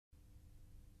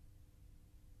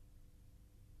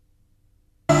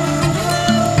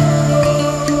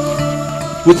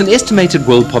With an estimated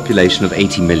world population of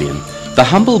 80 million, the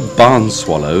humble barn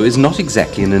swallow is not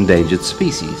exactly an endangered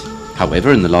species.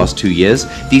 However, in the last 2 years,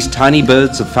 these tiny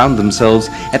birds have found themselves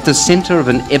at the center of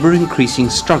an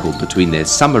ever-increasing struggle between their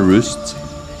summer roosts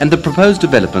and the proposed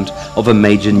development of a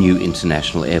major new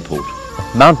international airport.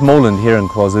 Mount Moreland here in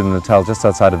KwaZulu-Natal, just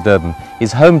outside of Durban,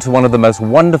 is home to one of the most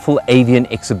wonderful avian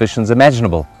exhibitions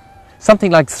imaginable.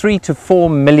 Something like 3 to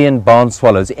 4 million barn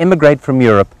swallows immigrate from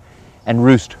Europe and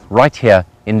roost right here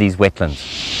in these wetlands.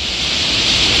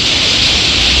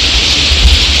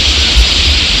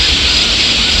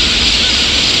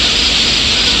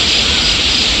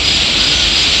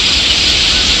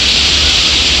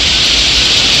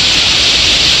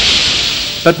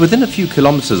 But within a few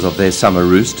kilometers of their summer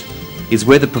roost is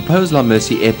where the proposed La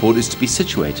Mercy Airport is to be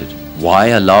situated. Why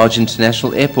a large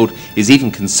international airport is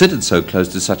even considered so close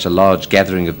to such a large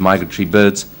gathering of migratory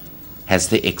birds has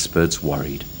the experts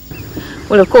worried.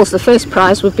 Well, of course, the first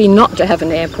prize would be not to have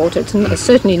an airport. It's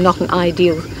certainly not an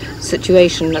ideal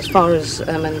situation as far as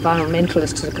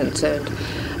environmentalists are concerned.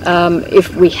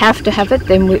 If we have to have it,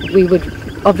 then we would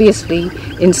obviously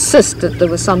insist that there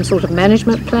was some sort of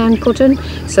management plan put in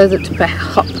so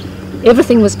that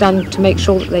everything was done to make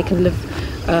sure that they can live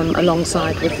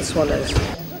alongside with the swallows.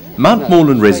 Mount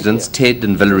Moreland residents Ted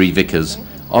and Valerie Vickers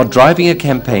are driving a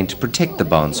campaign to protect the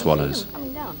barn swallows.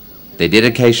 Their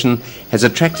dedication has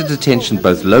attracted attention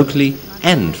both locally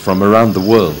and from around the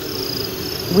world.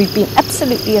 We've been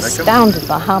absolutely astounded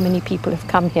by how many people have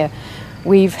come here.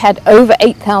 We've had over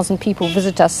 8,000 people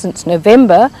visit us since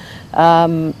November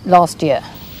last year.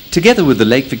 Together with the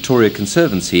Lake Victoria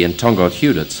Conservancy and Tongaat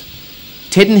Hewletts,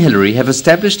 Ted and Hilary have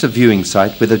established a viewing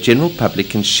site where the general public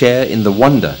can share in the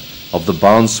wonder of the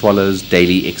barn swallows'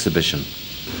 daily exhibition.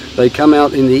 They come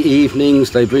out in the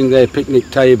evenings, they bring their picnic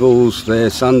tables, their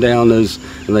sundowners,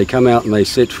 and they come out and they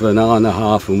sit for an hour and a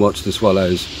half and watch the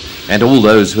swallows. And all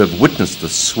those who have witnessed the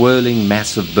swirling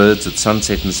mass of birds at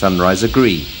sunset and sunrise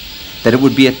agree that it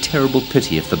would be a terrible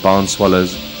pity if the barn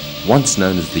swallows, once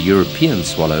known as the European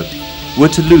swallow, were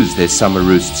to lose their summer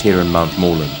roosts here in Mount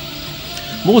Moreland.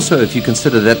 More so if you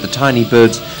consider that the tiny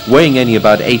birds, weighing only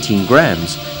about 18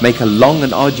 grams, make a long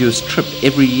and arduous trip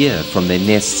every year from their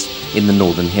nests in the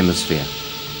Northern Hemisphere.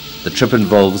 The trip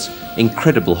involves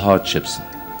incredible hardships,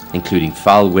 including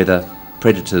foul weather,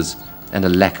 predators, and a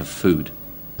lack of food.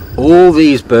 All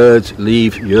these birds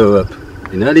leave Europe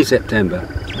in early September.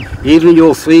 Even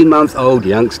your 3-month-old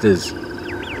youngsters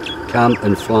come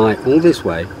and fly all this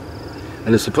way,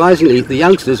 and surprisingly the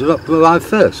youngsters arrive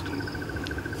first.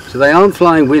 So they aren't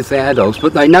flying with their adults,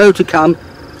 but they know to come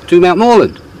to Mount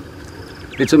Moreland.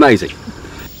 It's amazing.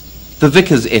 The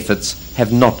Vickers' efforts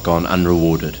have not gone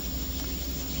unrewarded.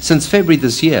 Since February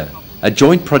this year, a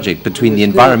joint project between the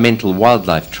Environmental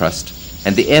Wildlife Trust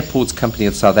and the Airports Company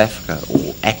of South Africa,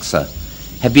 or ACSA,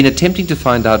 have been attempting to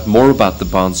find out more about the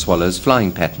barn swallows'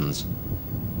 flying patterns.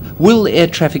 Will air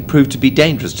traffic prove to be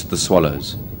dangerous to the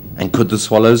swallows? And could the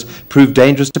swallows prove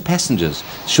dangerous to passengers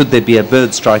should there be a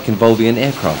bird strike involving an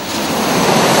aircraft?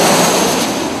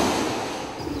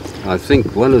 I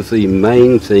think one of the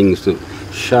main things that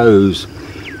shows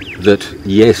that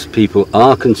yes, people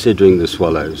are considering the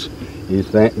swallows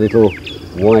is that little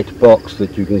white box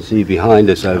that you can see behind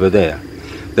us over there.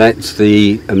 That's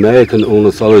the American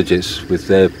ornithologists with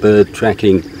their bird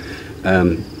tracking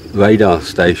radar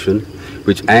station,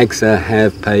 which ACSA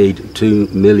have paid 2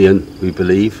 million, we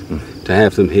believe, to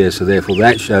have them here. So therefore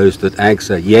that shows that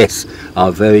ACSA, yes,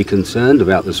 are very concerned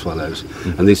about the swallows.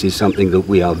 And this is something that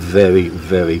we are very,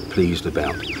 very pleased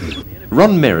about.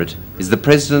 Ron Merritt is the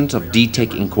president of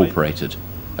D-Tech Incorporated,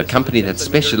 a company that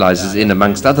specializes in,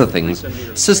 amongst other things,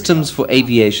 systems for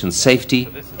aviation safety,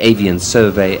 avian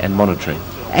survey and monitoring.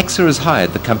 ACSA has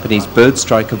hired the company's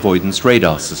Birdstrike Avoidance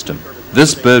radar system.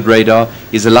 This bird radar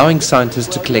is allowing scientists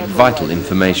to collect vital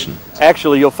information.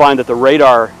 Actually, you'll find that the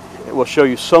radar will show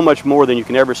you so much more than you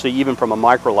can ever see, even from a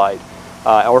microlight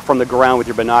or from the ground with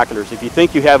your binoculars. If you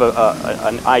think you have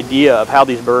an idea of how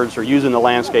these birds are using the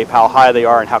landscape, how high they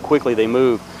are and how quickly they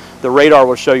move, the radar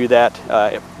will show you that.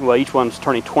 Well, each one's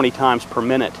turning 20 times per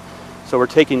minute. So we're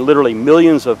taking literally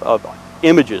millions of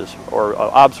images or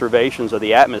observations of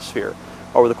the atmosphere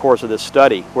over the course of this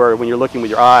study, where when you're looking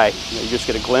with your eye, you just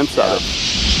get a glimpse of it.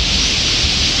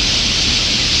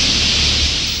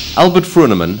 Albert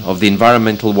Fruneman of the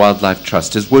Environmental Wildlife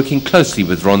Trust is working closely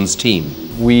with Ron's team.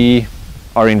 We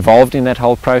are involved in that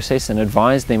whole process and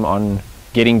advise them on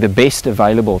getting the best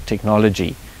available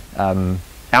technology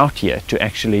out here to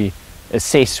actually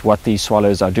assess what these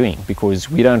swallows are doing, because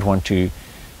we don't want to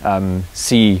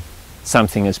see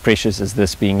something as precious as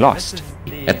this being lost.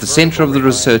 At the center of the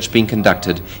research being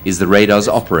conducted is the radar's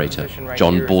operator,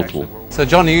 John Bortle. So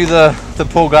John, are you the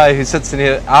poor guy who sits in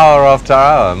here hour after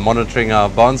hour monitoring our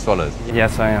barn swallows?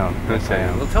 Yes, I am. Yes, I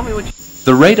am. Well, tell me what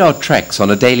The radar tracks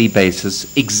on a daily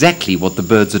basis exactly what the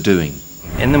birds are doing.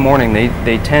 In the morning,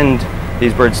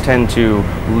 these birds tend to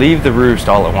leave the roost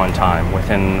all at one time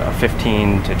within a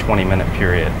 15 to 20 minute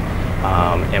period.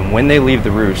 And when they leave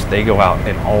the roost, they go out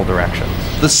in all directions.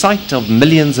 The sight of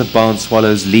millions of barn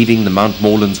swallows leaving the Mount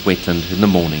Morelands wetland in the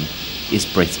morning is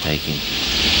breathtaking.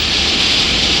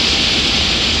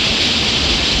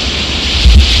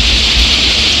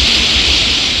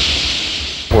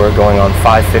 We're going on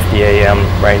 5:50 a.m.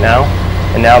 right now,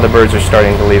 and now the birds are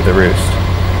starting to leave the roost.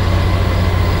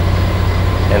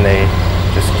 And they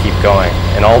just keep going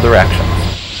in all directions.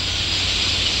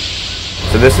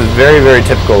 So this is very, very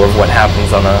typical of what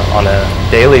happens on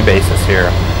a daily basis here.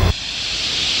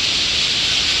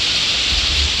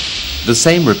 The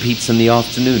same repeats in the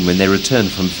afternoon when they return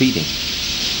from feeding.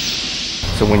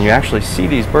 So when you actually see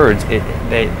these birds,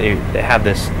 they have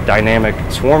this dynamic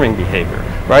swarming behavior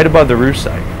right above the roost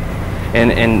site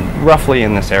and roughly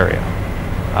in this area.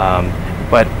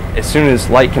 But as soon as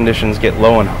light conditions get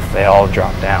low enough, they all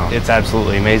drop down. It's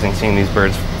absolutely amazing seeing these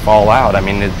birds fall out. I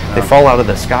mean, they fall out of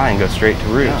the sky and go straight to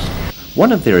roost.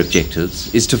 One of their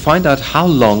objectives is to find out how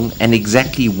long and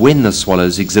exactly when the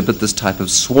swallows exhibit this type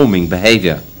of swarming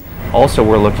behavior. Also,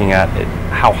 we're looking at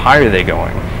how high are they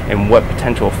going and what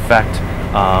potential effect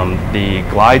the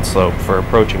glide slope for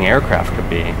approaching aircraft could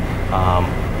be.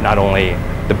 Not only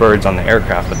the birds on the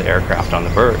aircraft, but the aircraft on the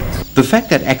birds. The fact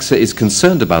that ACSA is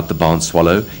concerned about the barn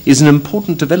swallow is an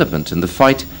important development in the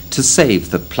fight to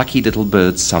save the plucky little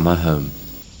bird's summer home.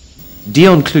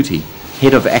 Dion Clutie,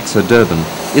 head of ACSA Durban,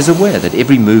 is aware that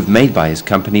every move made by his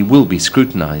company will be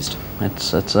scrutinized.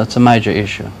 It's a major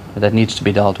issue that needs to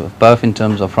be dealt with, both in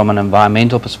terms of from an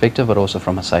environmental perspective, but also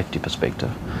from a safety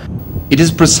perspective. It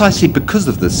is precisely because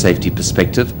of this safety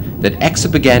perspective that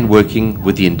ACSA began working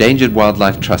with the Endangered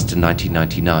Wildlife Trust in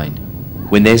 1999,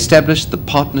 when they established the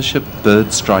Partnership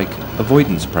Birdstrike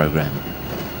Avoidance Program.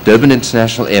 Durban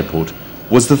International Airport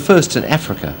was the first in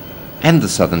Africa and the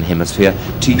Southern Hemisphere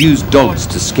to use dogs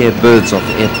to scare birds off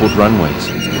airport runways.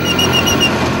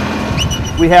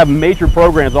 We have major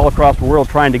programs all across the world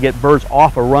trying to get birds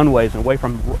off of runways and away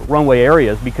from runway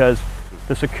areas because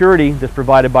the security that's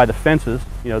provided by the fences,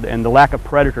 and the lack of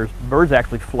predators, birds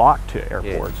actually flock to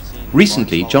airports.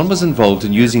 Recently, John was involved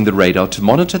in using the radar to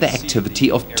monitor the activity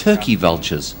of turkey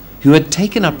vultures who had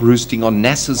taken up roosting on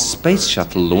NASA's Space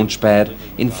Shuttle launch pad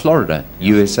in Florida,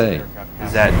 USA.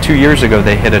 Is that 2 years ago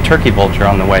they hit a turkey vulture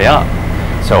on the way up.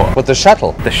 So With the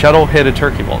shuttle? the shuttle hit a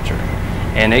turkey vulture,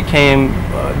 and it came.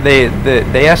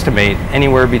 They estimate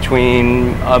anywhere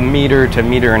between a meter to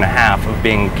meter and a half of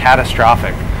being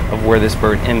catastrophic of where this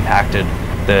bird impacted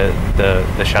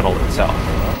the shuttle itself.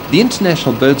 The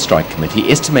International Birdstrike Committee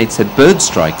estimates that bird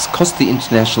strikes cost the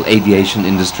international aviation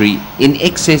industry in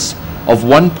excess of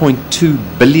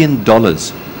 $1.2 billion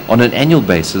on an annual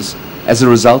basis as a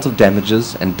result of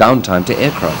damages and downtime to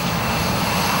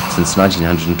aircraft. Since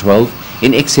 1912,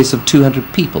 in excess of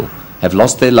 200 people have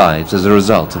lost their lives as a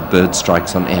result of bird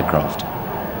strikes on aircraft.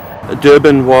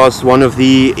 Durban was one of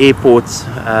the airports,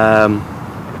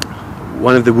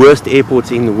 one of the worst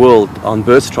airports in the world on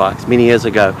bird strikes many years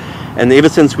ago. And ever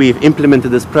since we've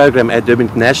implemented this program at Durban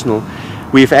International,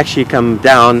 we've actually come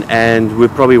down and we're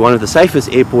probably one of the safest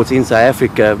airports in South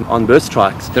Africa on bird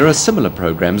strikes. There are similar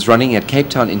programs running at Cape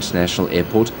Town International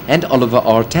Airport and Oliver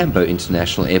R. Tambo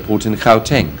International Airport in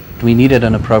Gauteng. We needed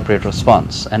an appropriate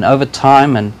response, and over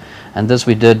time, and this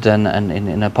we did in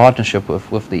a partnership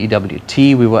with the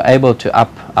EWT, we were able to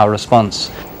up our response.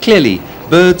 Clearly,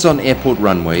 birds on airport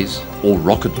runways, or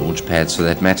rocket launch pads for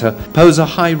that matter, pose a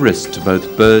high risk to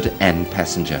both bird and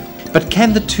passenger. But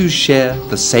can the two share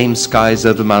the same skies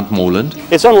over Mount Moreland?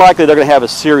 It's unlikely they're going to have a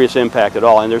serious impact at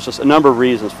all, and there's just a number of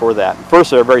reasons for that.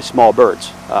 First, they're very small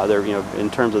birds. They're, in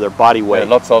terms of their body weight.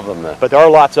 Lots of them there. But there are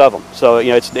lots of them. So,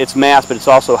 it's mass, but it's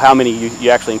also how many you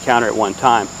actually encounter at one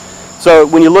time. So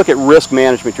when you look at risk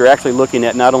management, you're actually looking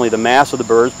at not only the mass of the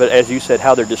birds, but as you said,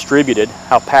 how they're distributed,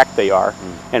 how packed they are,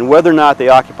 and whether or not they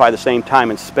occupy the same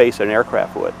time and space that an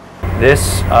aircraft would.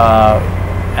 This,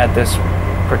 at this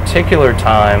particular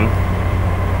time,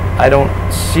 I don't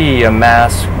see a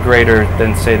mass greater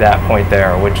than, say, that point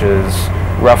there, which is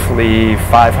roughly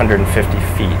 550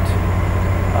 feet.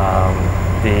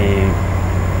 The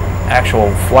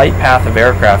actual flight path of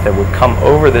aircraft that would come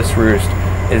over this roost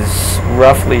is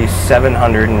roughly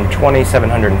 720,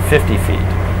 750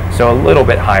 feet. So a little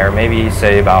bit higher, maybe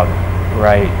say about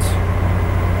right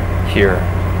here.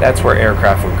 that's where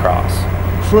aircraft would cross.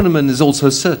 Groneman is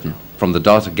also certain, from the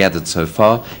data gathered so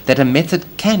far, that a method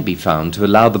can be found to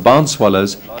allow the barn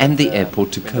swallows and the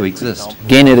airport to coexist.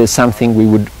 Again, it is something we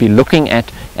would be looking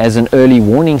at as an early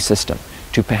warning system,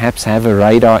 to perhaps have a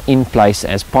radar in place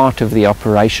as part of the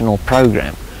operational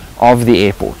program of the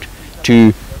airport,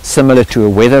 similar to a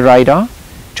weather radar,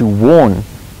 to warn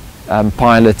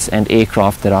pilots and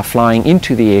aircraft that are flying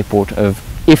into the airport of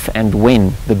if and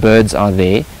when the birds are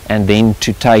there, and then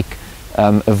to take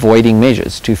avoiding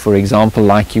measures to, for example,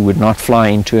 like you would not fly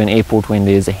into an airport when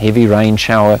there's a heavy rain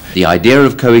shower. The idea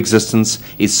of coexistence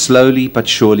is slowly but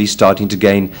surely starting to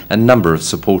gain a number of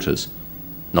supporters,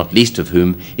 not least of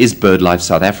whom is BirdLife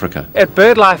South Africa. At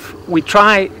BirdLife, we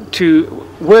try to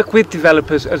work with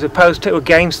developers as opposed to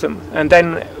against them, and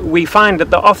then we find that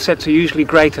the offsets are usually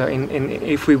greater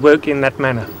if we work in that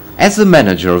manner. As the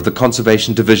manager of the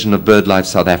Conservation Division of BirdLife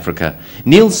South Africa,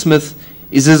 Neil Smith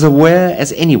is as aware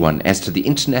as anyone as to the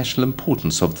international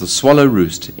importance of the swallow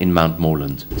roost in Mount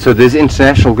Moreland. So there's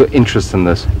international interest in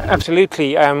this?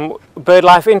 Absolutely.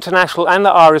 BirdLife International and the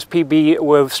RSPB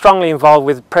were strongly involved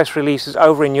with press releases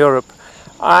over in Europe.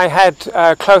 I had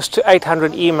close to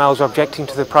 800 emails objecting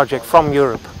to the project from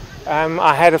Europe.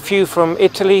 I had a few from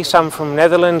Italy, some from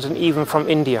Netherlands, and even from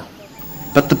India.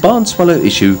 But the barn swallow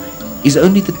issue is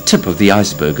only the tip of the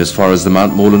iceberg as far as the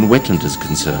Mount Moreland wetland is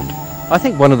concerned. I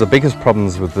think one of the biggest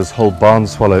problems with this whole barn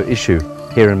swallow issue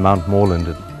here in Mount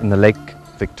Moreland, in the Lake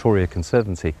Victoria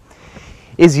Conservancy,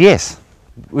 is yes,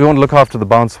 we want to look after the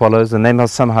barn swallows and they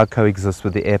must somehow coexist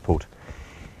with the airport.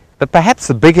 But perhaps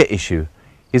the bigger issue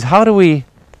is, how do we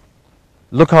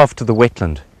look after the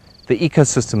wetland, the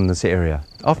ecosystem in this area?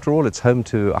 After all, it's home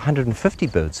to 150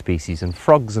 bird species and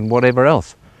frogs and whatever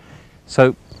else.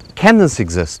 So can this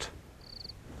exist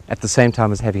at the same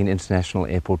time as having an international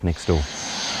airport next door?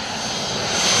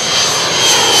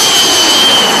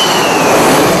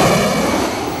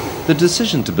 The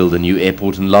decision to build a new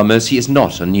airport in La Mercy is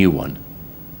not a new one.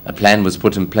 A plan was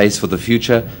put in place for the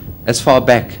future as far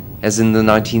back as in the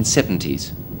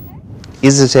 1970s.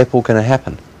 Is this airport going to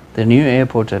happen? The new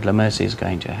airport at La Mercy is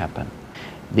going to happen.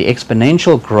 The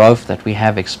exponential growth that we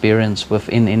have experienced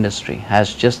within industry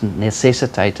has just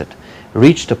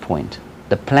reached a point,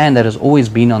 the plan that has always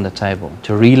been on the table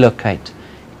to relocate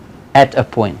at a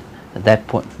point, that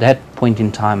point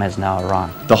in time has now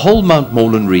arrived. The whole Mount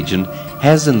Moreland region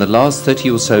has in the last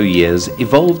 30 or so years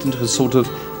evolved into a sort of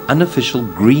unofficial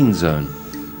green zone,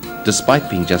 despite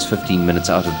being just 15 minutes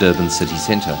out of Durban city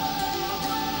centre.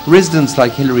 Residents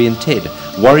like Hilary and Ted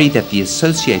worry that the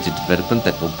associated development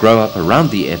that will grow up around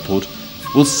the airport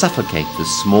will suffocate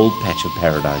this small patch of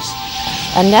paradise.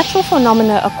 And natural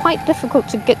phenomena are quite difficult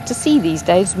to get to see these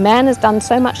days. Man has done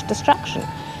so much destruction.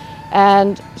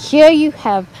 And here you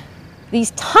have these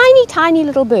tiny, tiny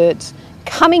little birds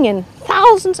coming in,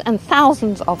 thousands and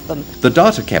thousands of them. The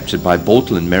data captured by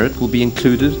Bolton and Merritt will be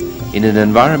included in an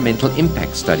environmental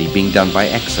impact study being done by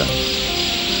ACSA.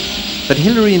 But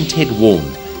Hilary and Ted warn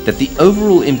that the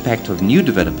overall impact of new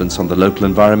developments on the local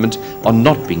environment are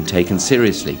not being taken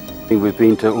seriously. We've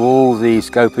been to all the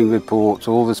scoping reports,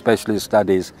 all the specialist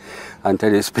studies,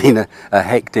 until it's been a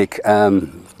hectic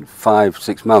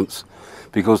 5-6 months,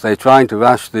 because they're trying to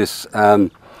rush this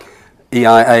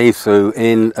EIA through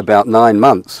in about 9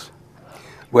 months,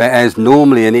 whereas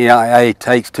normally an EIA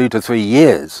takes 2 to 3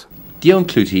 years. Dion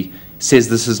Clutie says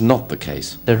this is not the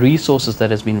case. The resources that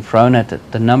has been thrown at it,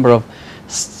 the number of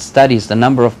studies, the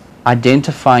number of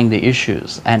identifying the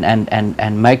issues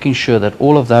and making sure that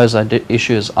all of those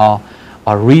issues are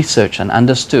researched and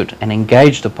understood and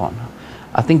engaged upon.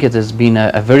 I think it has been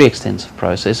a very extensive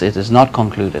process. It is not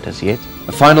concluded as yet.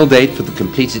 A final date for the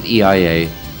completed EIA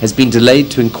has been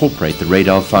delayed to incorporate the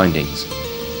radar findings.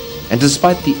 And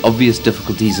despite the obvious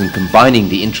difficulties in combining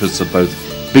the interests of both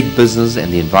big business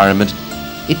and the environment,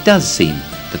 it does seem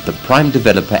that the prime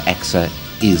developer ACSA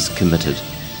is committed.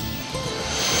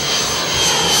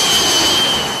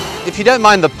 If you don't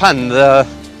mind the pun, the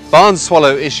barn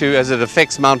swallow issue as it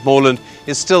affects Mount Moreland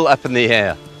is still up in the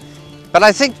air. But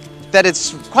I think that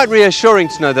it's quite reassuring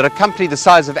to know that a company the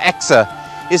size of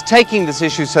ACSA is taking this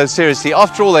issue so seriously.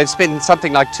 After all, they've spent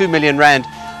something like 2 million rand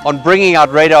on bringing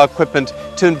out radar equipment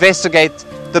to investigate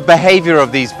the behavior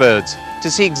of these birds,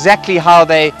 to see exactly how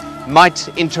they might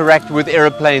interact with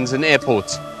aeroplanes and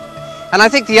airports. And I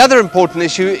think the other important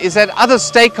issue is that other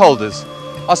stakeholders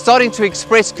are starting to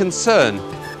express concern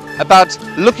about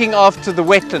looking after the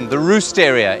wetland, the roost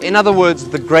area, in other words,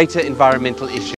 the greater environmental issue.